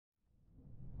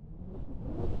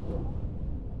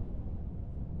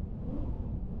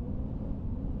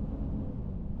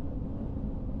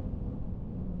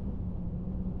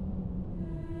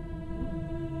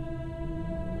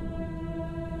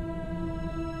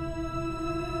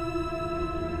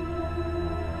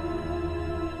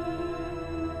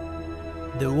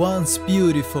The once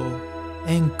beautiful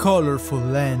and colorful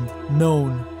land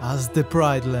known as the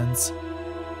Pride Lands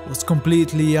was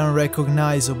completely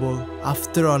unrecognizable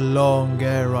after a long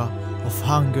era of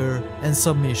hunger and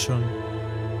submission.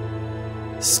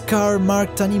 Scar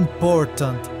marked an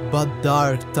important but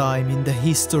dark time in the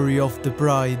history of the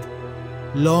Pride.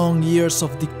 Long years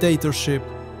of dictatorship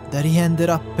that he ended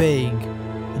up paying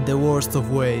in the worst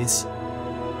of ways.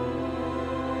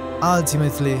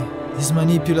 Ultimately, his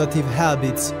manipulative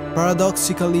habits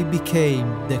paradoxically became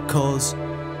the cause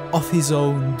of his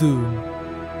own doom.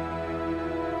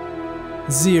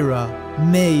 Zira,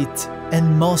 mate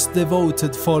and most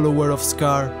devoted follower of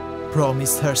Scar,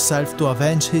 promised herself to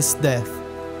avenge his death.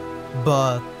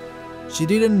 But she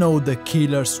didn't know the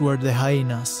killers were the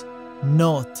hyenas,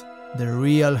 not the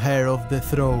real heir of the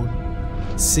throne,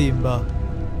 Simba.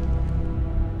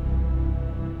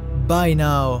 By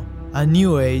now, a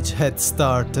new age had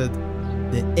started,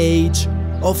 the age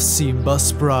of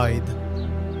Simba's pride.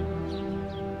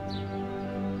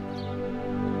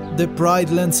 The Pride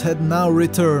Lands had now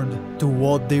returned to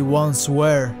what they once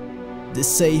were, the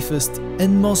safest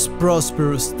and most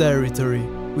prosperous territory,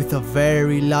 with a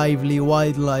very lively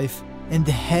wildlife and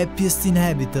the happiest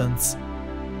inhabitants.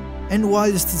 And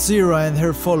whilst Zira and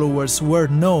her followers were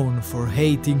known for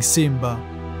hating Simba,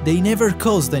 they never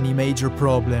caused any major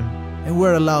problem and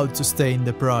were allowed to stay in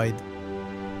the Pride.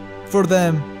 For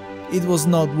them, it was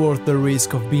not worth the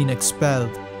risk of being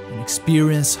expelled and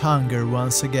experience hunger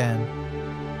once again.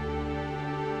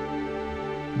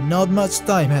 Not much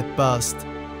time had passed,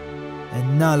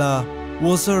 and Nala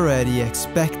was already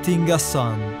expecting a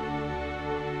son.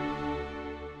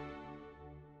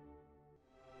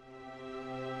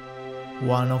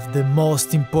 One of the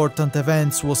most important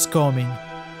events was coming.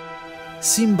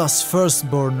 Simba's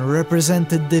firstborn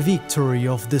represented the victory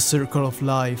of the Circle of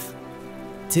Life,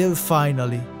 till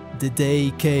finally the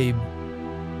day came.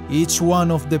 Each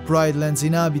one of the Pride Lands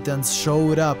inhabitants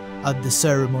showed up at the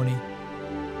ceremony,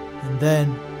 and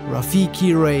then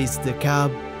Rafiki raised the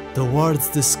cab towards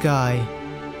the sky.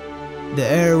 The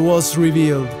heir was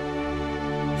revealed.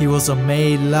 He was a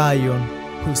male lion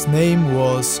whose name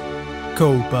was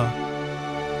Kopa.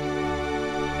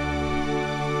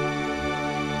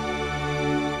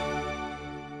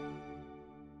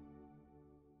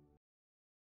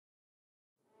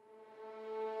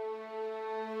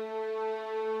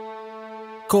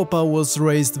 Kopa was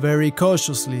raised very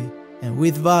cautiously and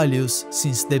with values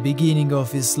since the beginning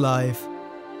of his life.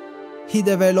 He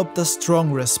developed a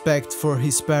strong respect for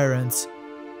his parents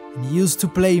and used to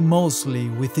play mostly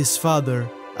with his father,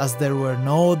 as there were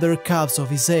no other cubs of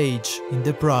his age in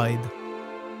the Pride.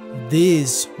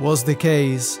 This was the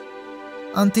case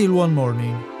until one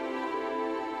morning.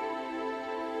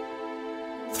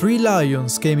 3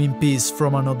 lions came in peace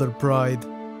from another Pride,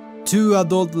 2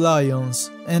 adult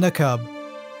lions and a cub.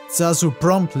 Zazu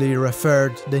promptly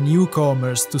referred the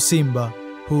newcomers to Simba,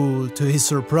 who, to his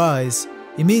surprise,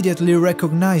 immediately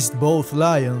recognized both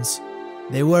lions.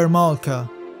 They were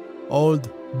Malka, old,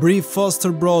 brief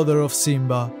foster brother of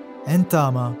Simba, and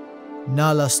Tama,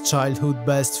 Nala's childhood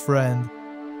best friend.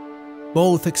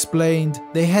 Both explained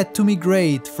they had to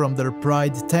migrate from their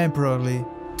pride temporarily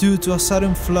due to a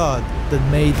sudden flood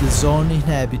that made the zone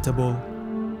inhabitable.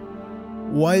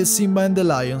 While Simba and the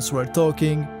lions were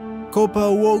talking,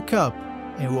 Kopa woke up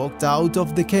and walked out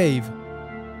of the cave.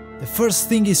 The first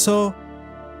thing he saw?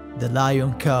 The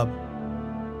lion cub.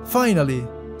 Finally,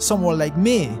 someone like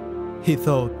me, he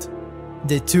thought.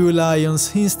 The 2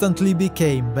 lions instantly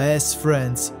became best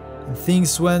friends, and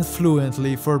things went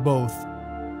fluently for both.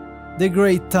 The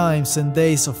great times and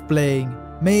days of playing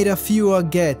made a few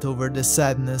get over the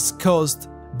sadness caused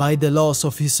by the loss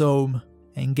of his home,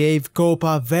 and gave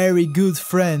Kopa a very good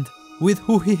friend with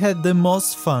who he had the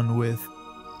most fun with.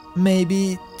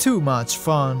 Maybe too much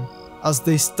fun, as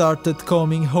they started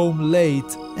coming home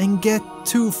late and get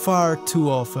too far too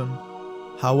often.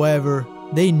 However,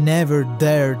 they never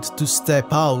dared to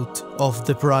step out of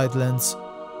the Pride Lands,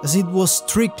 as it was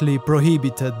strictly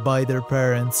prohibited by their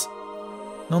parents.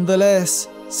 Nonetheless,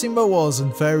 Simba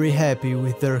wasn't very happy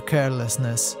with their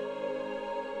carelessness.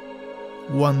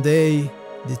 One day,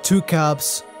 the 2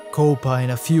 cubs, Kopa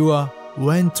and Afua,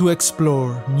 went to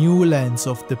explore new lands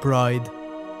of the Pride.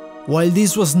 While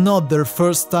this was not their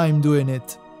first time doing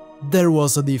it, there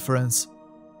was a difference.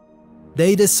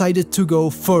 They decided to go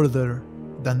further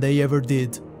than they ever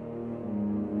did.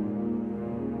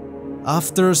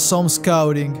 After some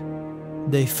scouting,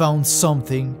 they found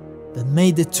something that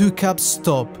made the 2 cubs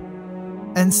stop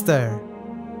and stare.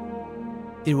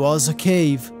 It was a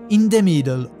cave in the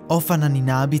middle of an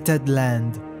uninhabited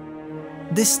land.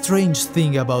 The strange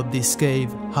thing about this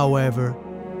cave, however,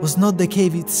 was not the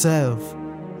cave itself,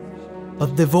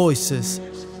 but the voices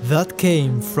that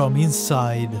came from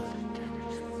inside.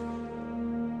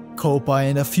 Kopa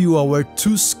and a few were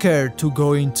too scared to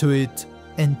go into it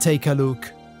and take a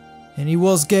look, and it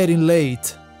was getting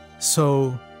late,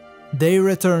 so they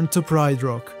returned to Pride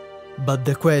Rock. But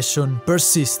the question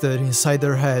persisted inside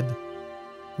their head.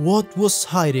 What was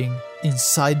hiding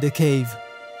inside the cave?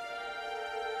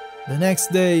 The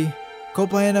next day,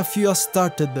 Kopa and Afua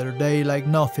started their day like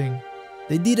nothing.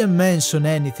 They didn't mention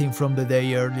anything from the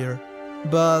day earlier,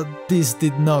 but this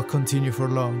did not continue for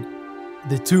long.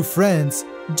 The two friends,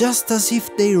 just as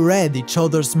if they read each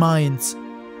other's minds,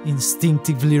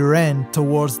 instinctively ran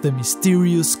towards the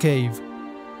mysterious cave.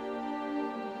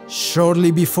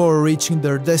 Shortly before reaching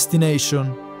their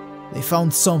destination, they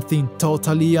found something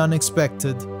totally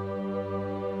unexpected.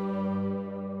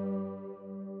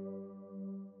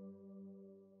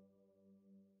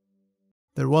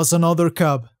 There was another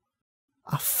cub.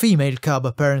 A female cub,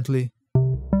 apparently.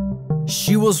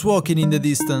 She was walking in the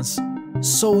distance,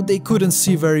 so they couldn't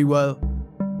see very well.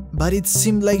 But it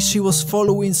seemed like she was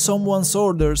following someone's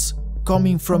orders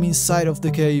coming from inside of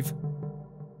the cave.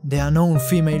 The unknown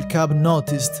female cub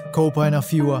noticed Kopa and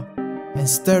Afua and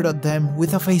stared at them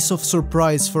with a face of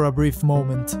surprise for a brief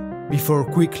moment, before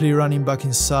quickly running back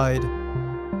inside.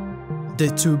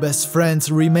 The two best friends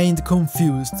remained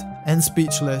confused and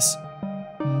speechless.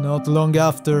 Not long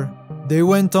after, they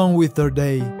went on with their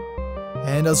day,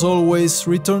 and as always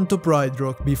returned to Pride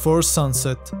Rock before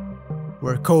sunset,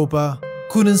 where Kopa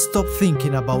couldn't stop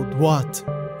thinking about what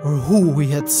or who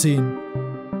he had seen.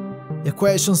 The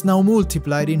questions now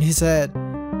multiplied in his head,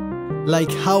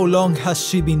 like how long has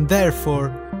she been there for,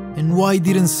 and why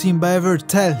didn't Simba ever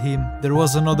tell him there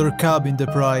was another cub in the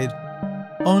Pride?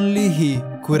 Only he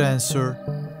could answer.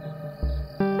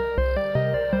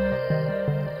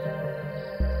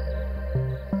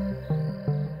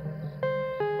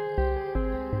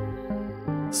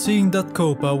 Seeing that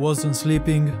Kopa wasn't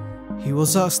sleeping, he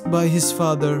was asked by his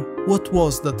father what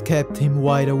was that kept him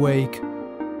wide awake.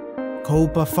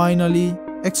 Kopa finally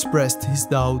expressed his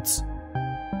doubts.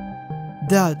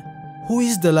 "Dad, who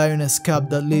is the lioness cub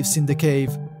that lives in the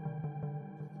cave?"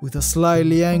 With a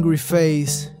slightly angry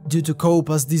face due to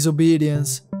Kopa's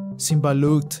disobedience, Simba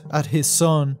looked at his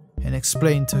son and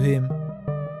explained to him.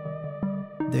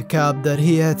 The cub that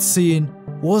he had seen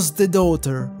was the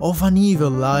daughter of an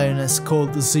evil lioness called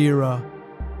Zira,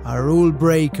 a rule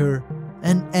breaker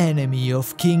and enemy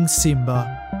of King Simba.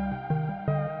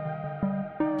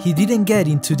 He didn't get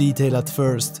into detail at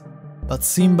first, but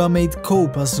Simba made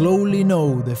Kopa slowly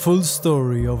know the full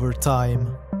story over time.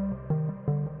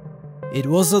 It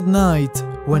was at night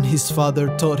when his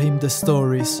father taught him the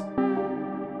stories.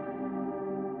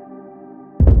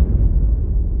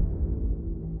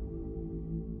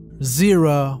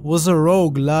 Zira was a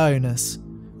rogue lioness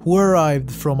who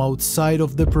arrived from outside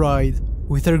of the Pride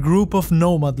with her group of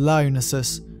nomad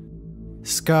lionesses.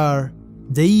 Scar,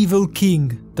 the evil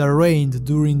king that reigned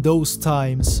during those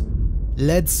times,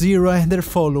 let Zira and her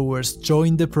followers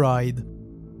join the Pride.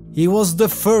 He was the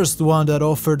first one that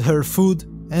offered her food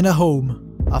and a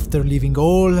home after living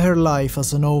all her life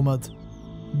as a nomad.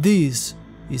 This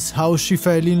is how she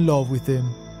fell in love with him.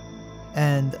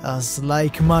 And as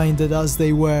like-minded as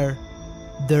they were,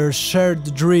 their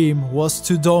shared dream was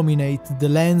to dominate the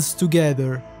lands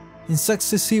together and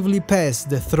successively pass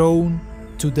the throne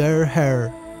to their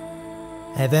heir.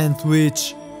 Event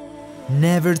which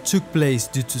never took place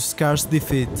due to Scar's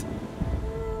defeat.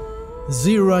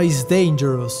 Zira is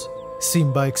dangerous,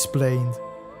 Simba explained.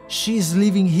 She is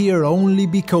living here only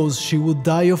because she would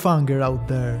die of hunger out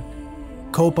there.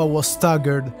 Kopa was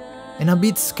staggered and a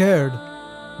bit scared,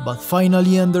 but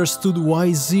finally understood why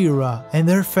Zira and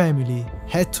her family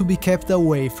had to be kept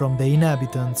away from the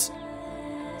inhabitants.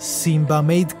 Simba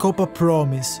made Kopa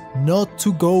promise not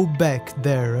to go back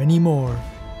there anymore.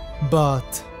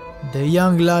 But the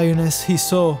young lioness he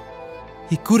saw,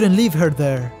 he couldn't leave her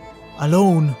there,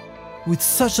 alone, with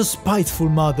such a spiteful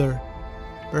mother.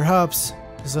 Perhaps,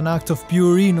 as an act of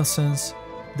pure innocence,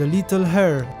 the little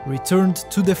hare returned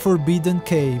to the forbidden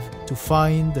cave to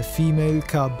find the female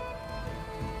cub.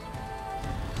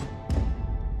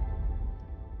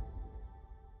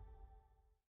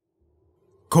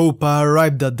 Kopa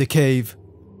arrived at the cave,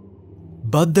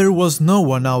 but there was no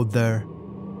one out there.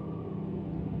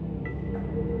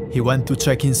 He went to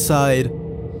check inside,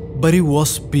 but it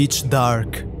was pitch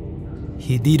dark.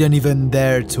 He didn't even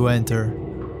dare to enter.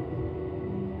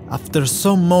 After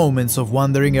some moments of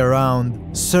wandering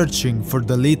around, searching for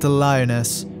the little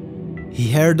lioness,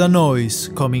 he heard a noise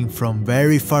coming from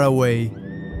very far away.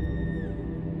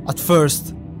 At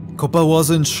first, Kopa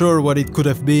wasn't sure what it could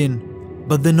have been,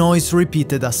 but the noise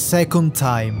repeated a second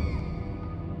time.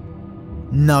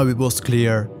 Now it was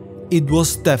clear, it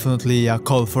was definitely a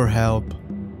call for help.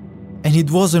 And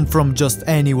it wasn't from just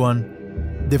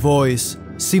anyone. The voice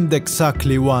seemed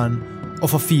exactly one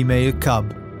of a female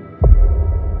cub.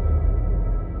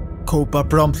 Kopa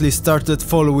promptly started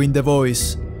following the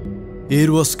voice.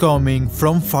 It was coming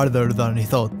from farther than he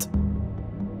thought.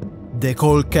 The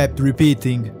call kept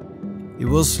repeating. It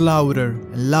was louder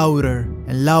and louder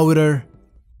and louder,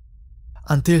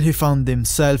 until he found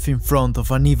himself in front of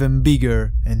an even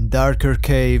bigger and darker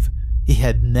cave he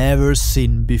had never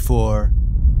seen before.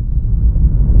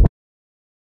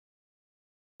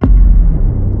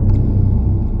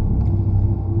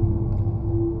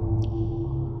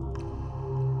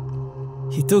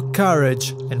 He took courage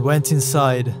and went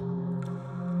inside.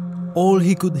 All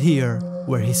he could hear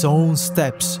were his own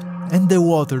steps and the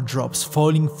water drops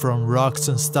falling from rocks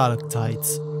and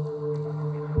stalactites.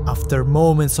 After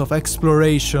moments of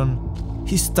exploration,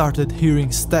 he started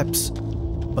hearing steps,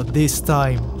 but this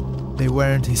time they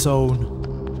weren't his own.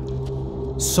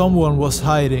 Someone was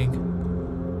hiding,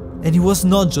 and it was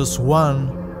not just one,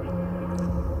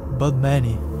 but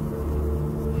many.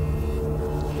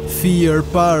 Fear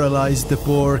paralyzed the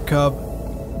poor cub,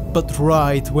 but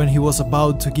right when he was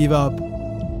about to give up,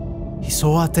 he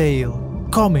saw a tail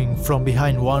coming from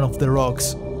behind one of the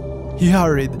rocks. He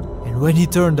hurried, and when he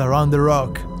turned around the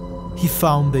rock, he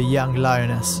found the young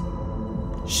lioness.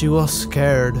 She was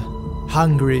scared,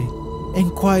 hungry,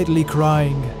 and quietly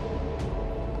crying,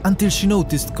 until she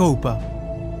noticed Kopa.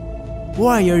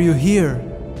 "Why are you here?"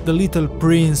 the little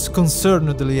prince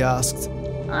concernedly asked.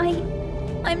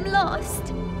 I'm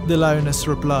lost," the lioness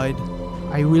replied.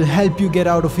 "I will help you get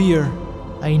out of here.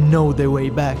 I know the way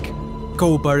back,"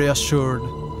 Kopa reassured.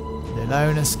 The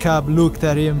lioness cub looked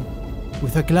at him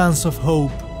with a glance of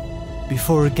hope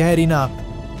before getting up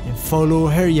and follow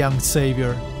her young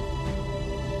savior.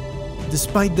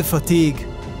 Despite the fatigue,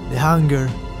 the hunger,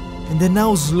 and the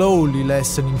now slowly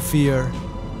lessening fear,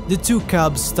 the two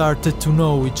cubs started to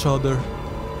know each other.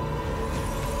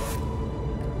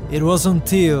 It was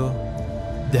until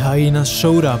the hyenas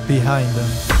showed up behind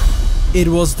them. It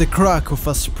was the crack of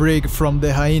a sprig from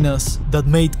the hyenas that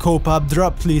made Kopa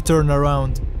abruptly turn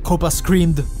around. Kopa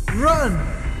screamed, "Run!"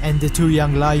 and the two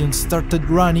young lions started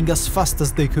running as fast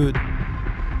as they could.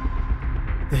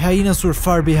 The hyenas were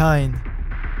far behind,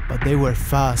 but they were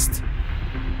fast.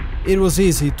 It was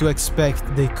easy to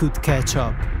expect they could catch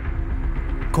up.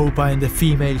 Kopa and the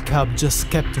female cub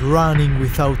just kept running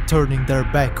without turning their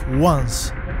back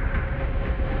once.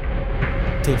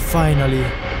 Till finally,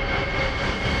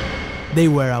 they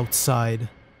were outside.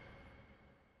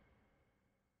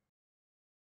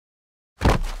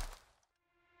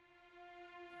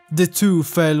 The two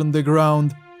fell on the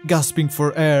ground, gasping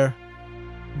for air,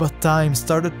 but time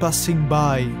started passing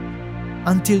by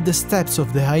until the steps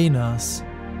of the hyenas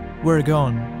were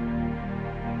gone.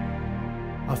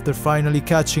 After finally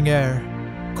catching air,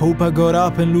 Kopa got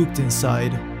up and looked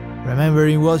inside,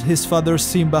 remembering what his father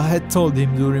Simba had told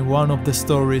him during one of the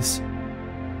stories.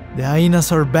 The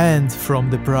hyenas are banned from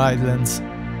the Pride Lands,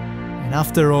 and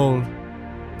after all,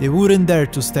 they wouldn't dare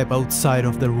to step outside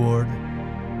of their ward.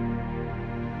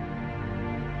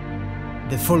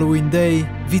 The following day,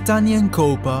 Vitani and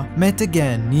Kopa met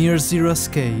again near Zira's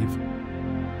cave.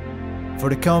 For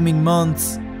the coming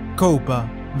months, Kopa,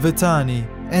 Vitani,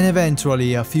 and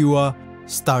eventually Afua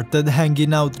started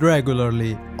hanging out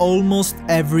regularly, almost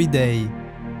every day.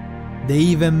 They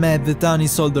even met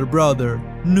Vitani's older brother,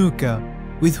 Nuka,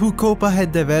 with who Kopa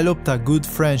had developed a good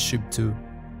friendship too.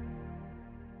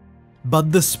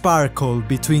 But the sparkle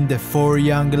between the four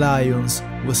young lions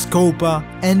was Kopa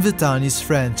and Vitani's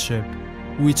friendship,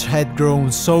 which had grown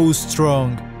so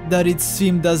strong that it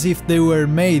seemed as if they were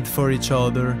made for each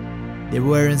other. They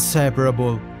were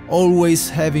inseparable, always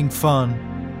having fun,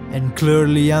 and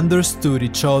clearly understood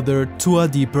each other to a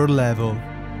deeper level.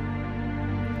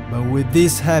 But with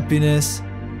this happiness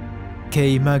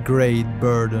came a great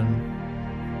burden.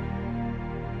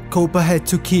 Kopa had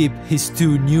to keep his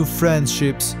two new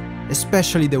friendships,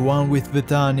 especially the one with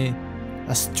Vitani,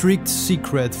 a strict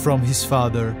secret from his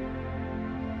father.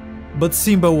 But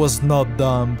Simba was not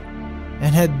dumb,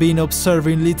 and had been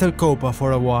observing little Kopa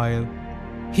for a while.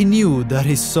 He knew that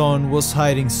his son was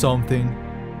hiding something,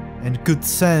 and could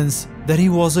sense that he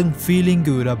wasn't feeling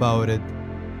good about it.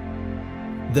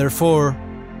 Therefore,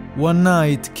 one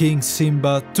night King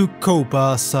Simba took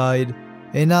Kopa aside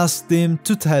and asked him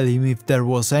to tell him if there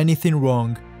was anything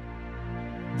wrong.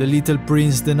 The little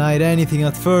prince denied anything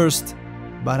at first,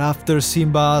 but after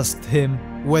Simba asked him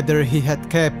whether he had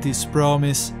kept his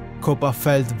promise, Kopa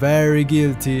felt very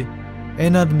guilty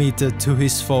and admitted to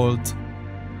his fault.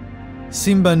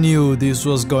 Simba knew this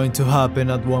was going to happen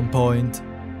at one point,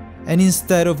 and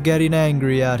instead of getting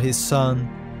angry at his son,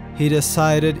 he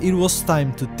decided it was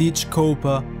time to teach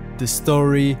Kopa the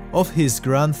story of his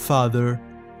grandfather,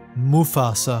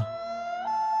 Mufasa.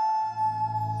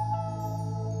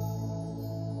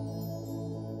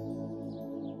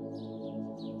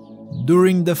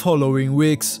 During the following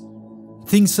weeks,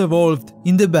 things evolved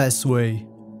in the best way.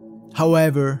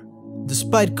 However,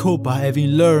 despite Kopa having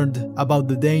learned about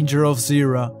the danger of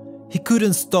Zira, he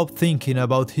couldn't stop thinking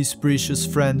about his precious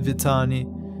friend Vitani.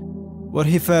 What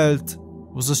he felt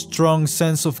was a strong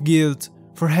sense of guilt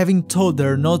for having told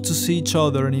her not to see each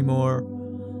other anymore.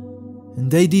 And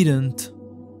they didn't.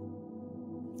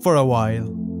 For a while.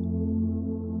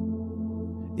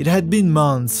 It had been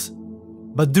months,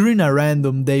 but during a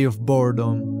random day of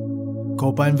boredom,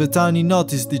 Kopa and Vitani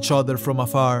noticed each other from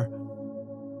afar.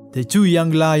 The two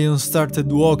young lions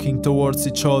started walking towards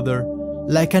each other,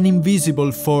 like an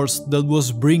invisible force that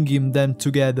was bringing them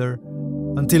together,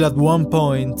 until at one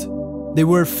point, they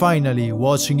were finally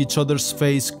watching each other's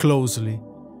face closely.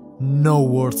 No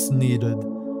words needed.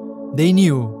 They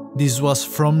knew this was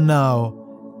from now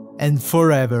and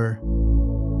forever.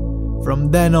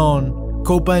 From then on,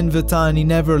 Kopa and Vitani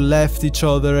never left each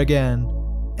other again,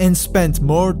 and spent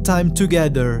more time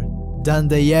together than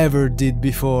they ever did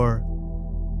before.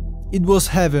 It was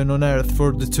heaven on earth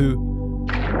for the two.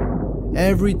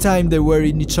 Every time they were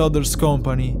in each other's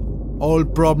company, all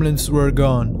problems were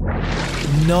gone.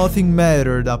 Nothing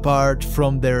mattered apart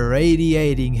from their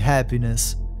radiating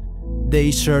happiness. They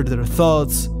shared their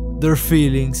thoughts, their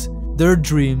feelings, their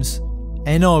dreams,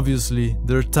 and obviously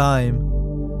their time.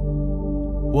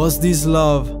 Was this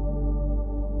love?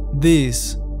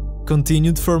 This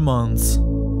continued for months.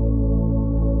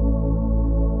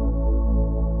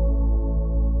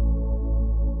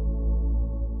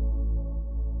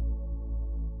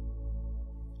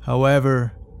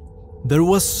 However, there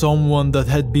was someone that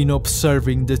had been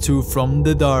observing the two from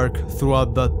the dark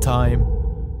throughout that time.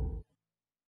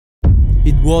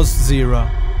 It was Zira.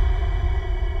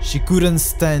 She couldn't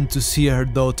stand to see her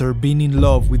daughter being in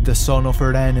love with the son of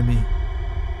her enemy.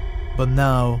 But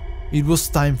now, it was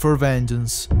time for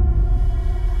vengeance.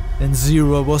 And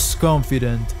Zira was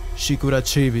confident she could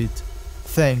achieve it,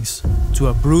 thanks to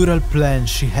a brutal plan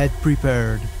she had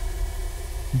prepared.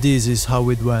 This is how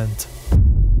it went.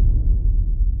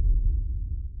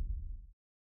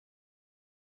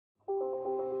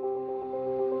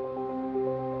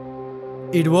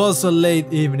 It was a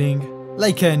late evening,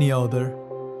 like any other.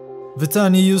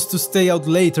 Vitani used to stay out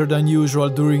later than usual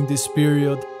during this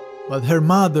period, but her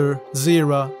mother,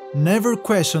 Zira, never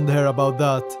questioned her about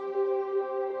that.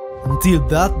 Until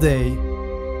that day.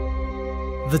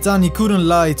 Vitani couldn't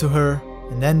lie to her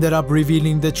and ended up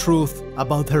revealing the truth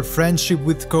about her friendship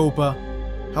with Kopa.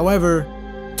 However,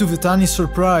 to Vitani's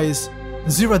surprise,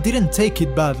 Zira didn't take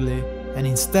it badly, and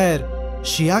instead,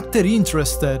 she acted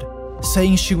interested,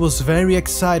 saying she was very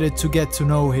excited to get to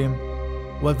know him.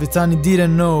 What Vitani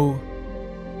didn't know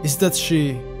is that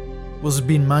she was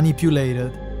being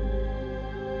manipulated.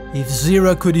 If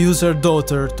Zira could use her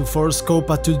daughter to force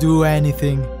Kopa to do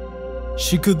anything,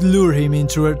 she could lure him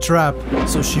into her trap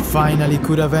so she finally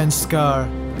could avenge Scar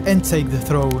and take the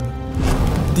throne.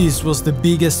 This was the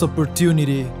biggest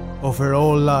opportunity of her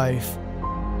whole life.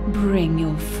 Bring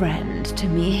your friend to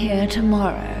me here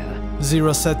tomorrow,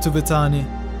 Zira said to Vitani.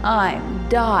 I'm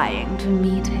dying to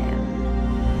meet him.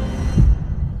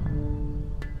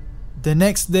 The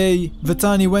next day,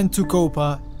 Vitani went to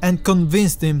Kopa and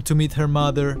convinced him to meet her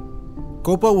mother.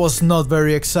 Kopa was not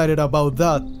very excited about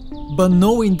that, but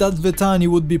knowing that Vitani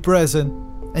would be present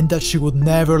and that she would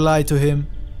never lie to him,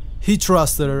 he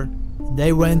trusted her.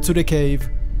 They went to the cave.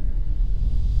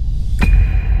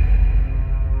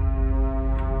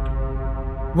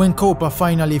 When Kopa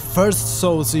finally first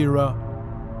saw Zira,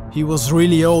 he was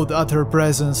really awed at her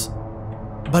presence,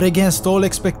 but against all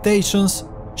expectations,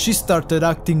 she started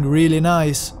acting really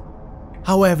nice.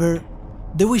 However,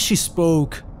 the way she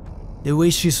spoke, the way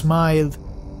she smiled,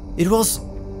 it was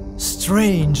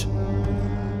strange.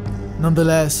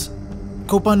 Nonetheless,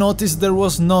 Kopa noticed there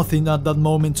was nothing at that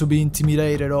moment to be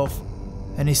intimidated of,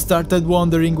 and he started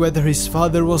wondering whether his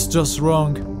father was just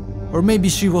wrong, or maybe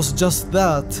she was just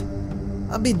that,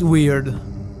 a bit weird.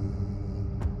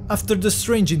 After the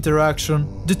strange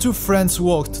interaction, the two friends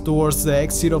walked towards the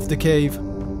exit of the cave.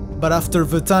 But after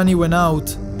Vitani went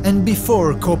out, and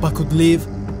before Kopa could leave,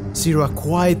 Zira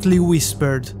quietly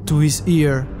whispered to his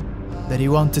ear that he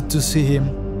wanted to see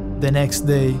him the next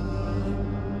day.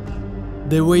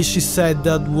 The way she said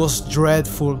that was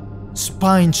dreadful,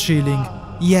 spine-chilling,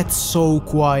 yet so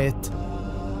quiet.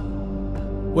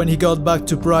 When he got back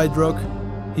to Pride Rock,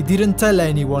 he didn't tell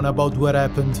anyone about what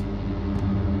happened.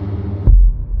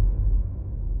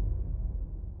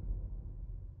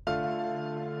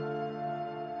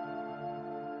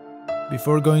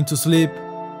 Before going to sleep,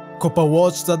 Kopa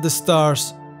watched at the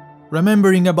stars,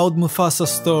 remembering about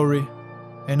Mufasa's story,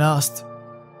 and asked,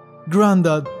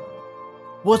 "Granddad,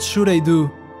 what should I do?"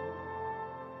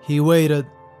 He waited,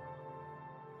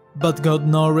 but got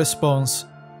no response.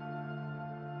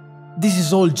 "This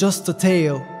is all just a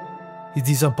tale," he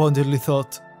disappointedly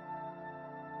thought.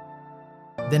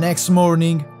 The next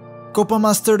morning, Kopa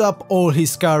mustered up all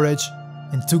his courage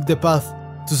and took the path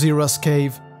to Zira's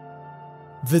cave.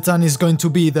 Vitan is going to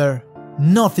be there.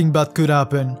 Nothing bad could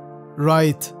happen,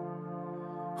 right?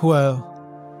 Well,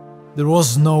 there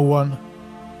was no one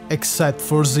except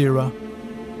for Zira,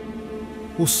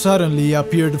 who suddenly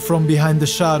appeared from behind the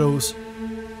shadows.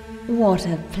 What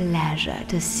a pleasure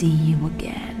to see you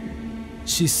again,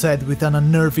 she said with an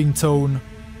unnerving tone.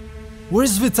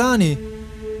 "Where's Vitani?"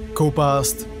 Kopa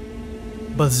asked,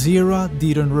 but Zira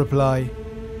didn't reply.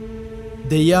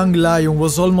 The young lion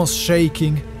was almost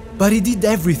shaking, but he did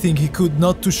everything he could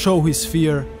not to show his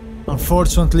fear,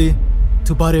 unfortunately,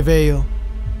 to but avail.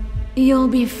 You'll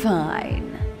be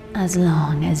fine, as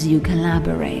long as you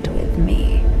collaborate with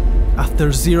me. After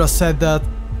Zira said that,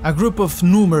 a group of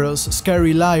numerous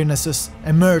scary lionesses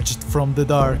emerged from the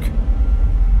dark.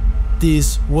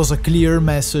 This was a clear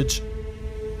message.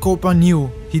 Kopa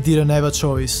knew he didn't have a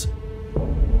choice.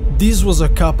 This was a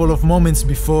couple of moments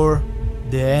before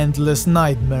the endless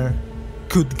nightmare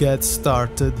could get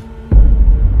started.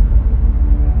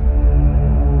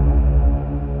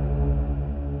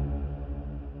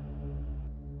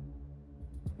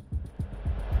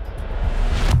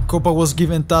 Kopa was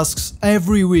given tasks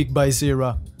every week by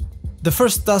Zira. The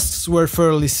first tasks were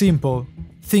fairly simple,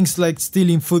 things like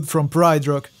stealing food from Pride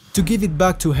Rock to give it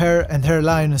back to her and her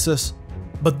lionesses,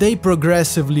 but they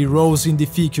progressively rose in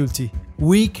difficulty,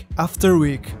 week after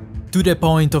week, to the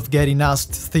point of getting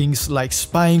asked things like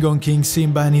spying on King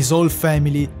Simba and his whole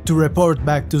family to report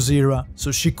back to Zira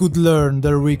so she could learn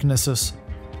their weaknesses.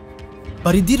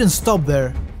 But it didn't stop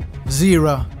there.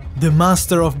 Zira, the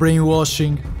master of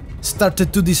brainwashing,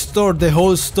 started to distort the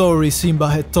whole story Simba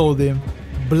had told him,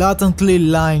 blatantly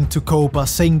lying to Kopa,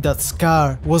 saying that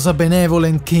Scar was a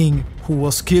benevolent king who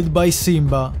was killed by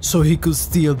Simba so he could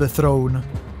steal the throne.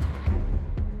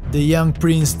 The young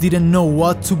prince didn't know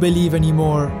what to believe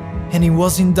anymore, and he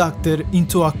was inducted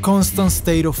into a constant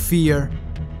state of fear.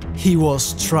 He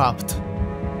was trapped.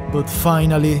 But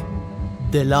finally,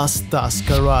 the last task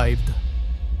arrived.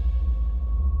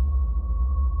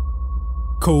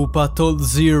 Kopa told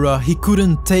Zira he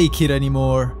couldn't take it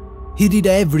anymore. He did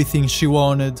everything she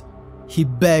wanted. He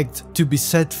begged to be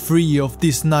set free of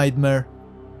this nightmare.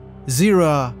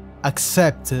 Zira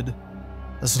accepted,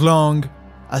 as long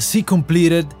as he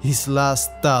completed his last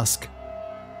task.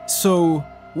 So,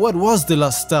 what was the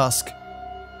last task?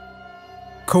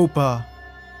 Kopa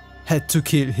had to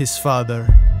kill his father.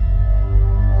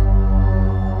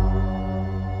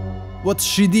 What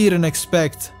she didn't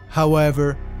expect,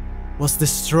 however, was the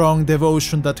strong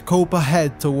devotion that Kopa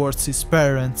had towards his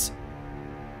parents.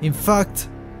 In fact,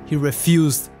 he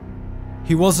refused.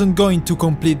 He wasn't going to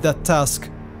complete that task,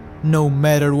 no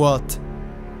matter what.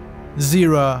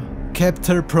 Zira kept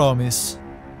her promise.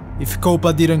 If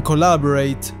Kopa didn't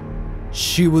collaborate,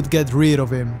 she would get rid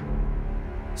of him.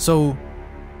 So,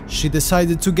 she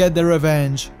decided to get the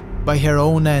revenge by her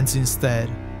own hands instead.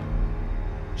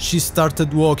 She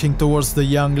started walking towards the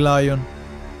young lion,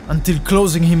 until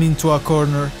closing him into a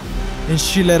corner, and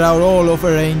she let out all of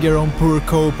her anger on poor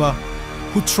Kopa,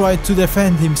 who tried to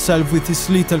defend himself with his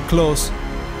little claws,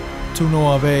 to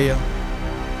no avail.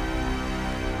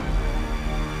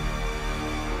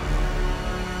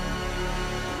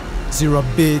 Zira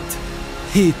bit,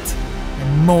 hit,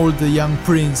 and mauled the young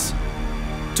prince,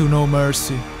 to no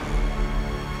mercy,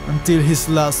 until his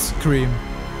last scream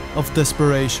of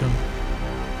desperation.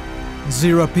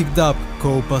 Zira picked up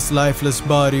Kopa's lifeless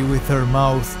body with her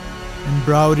mouth and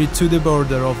brought it to the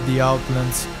border of the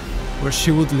Outlands, where she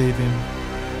would leave him.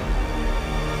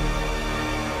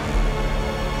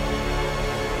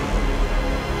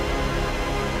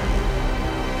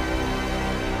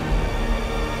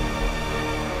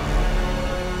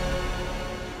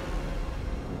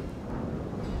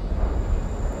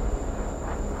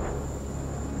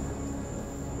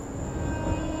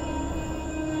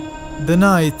 The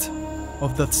night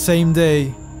of that same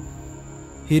day,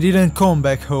 he didn't come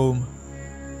back home.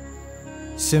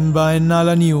 Simba and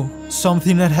Nala knew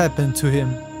something had happened to him.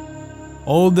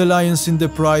 All the lions in the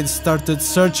pride started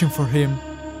searching for him.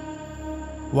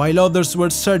 While others were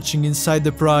searching inside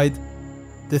the pride,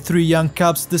 the three young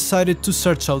cubs decided to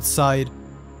search outside,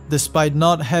 despite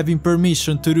not having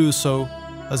permission to do so,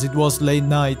 as it was late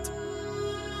night.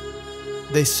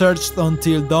 They searched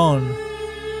until dawn,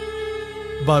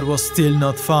 but was still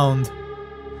not found.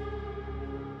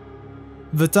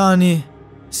 Vetani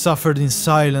suffered in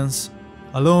silence,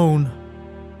 alone.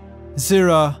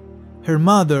 Zira, her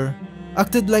mother,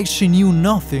 acted like she knew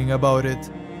nothing about it.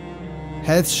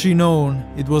 Had she known,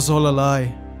 it was all a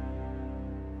lie.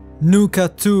 Nuka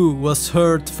too was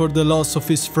hurt for the loss of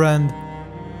his friend,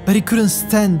 but he couldn't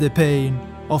stand the pain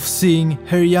of seeing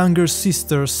her younger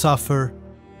sister suffer.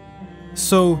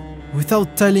 So,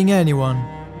 without telling anyone,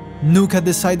 Nuka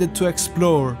decided to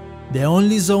explore the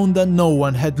only zone that no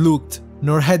one had looked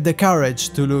nor had the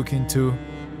courage to look into.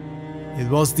 It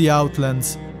was the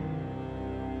Outlands.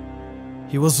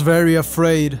 He was very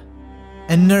afraid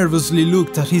and nervously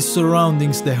looked at his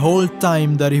surroundings the whole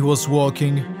time that he was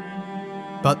walking.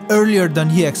 But earlier than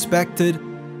he expected,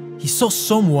 he saw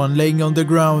someone laying on the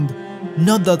ground,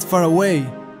 not that far away.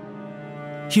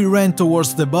 He ran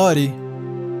towards the body.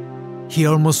 He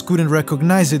almost couldn't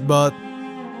recognize it, but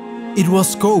it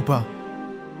was Kopa.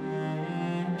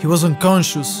 He was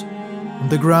unconscious, on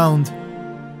the ground,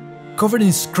 covered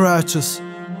in scratches,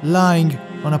 lying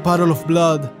on a puddle of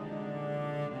blood.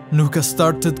 Nuka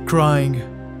started crying,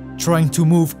 trying to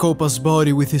move Kopa's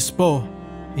body with his paw,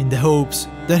 in the hopes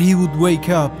that he would wake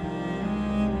up.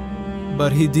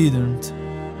 But he didn't.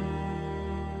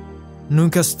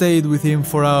 Nuka stayed with him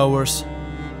for hours,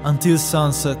 until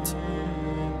sunset,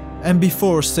 and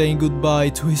before saying goodbye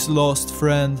to his lost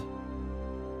friend.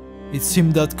 It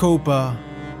seemed that Kopa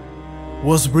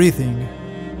was breathing.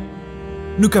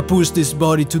 Nuka pushed his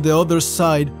body to the other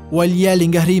side while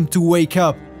yelling at him to wake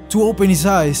up, to open his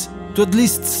eyes, to at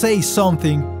least say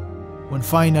something, when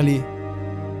finally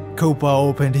Kopa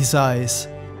opened his eyes.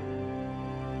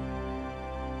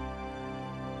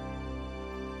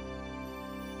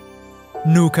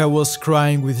 Nuka was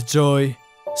crying with joy,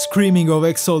 screaming of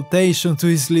exultation to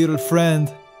his little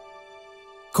friend.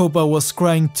 Kopa was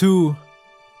crying too,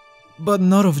 but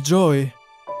not of joy.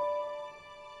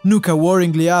 Nuka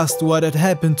worryingly asked what had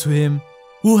happened to him,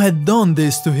 who had done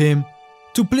this to him,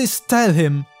 to please tell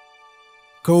him.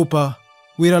 Kopa,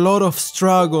 with a lot of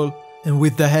struggle and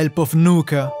with the help of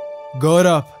Nuka, got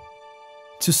up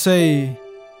to say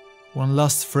one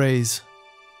last phrase.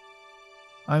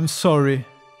 "I'm sorry,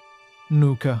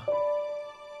 Nuka."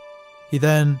 He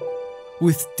then,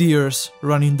 with tears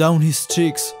running down his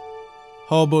cheeks,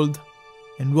 hobbled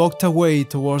and walked away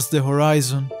towards the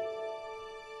horizon,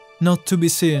 not to be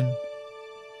seen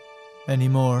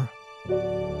anymore.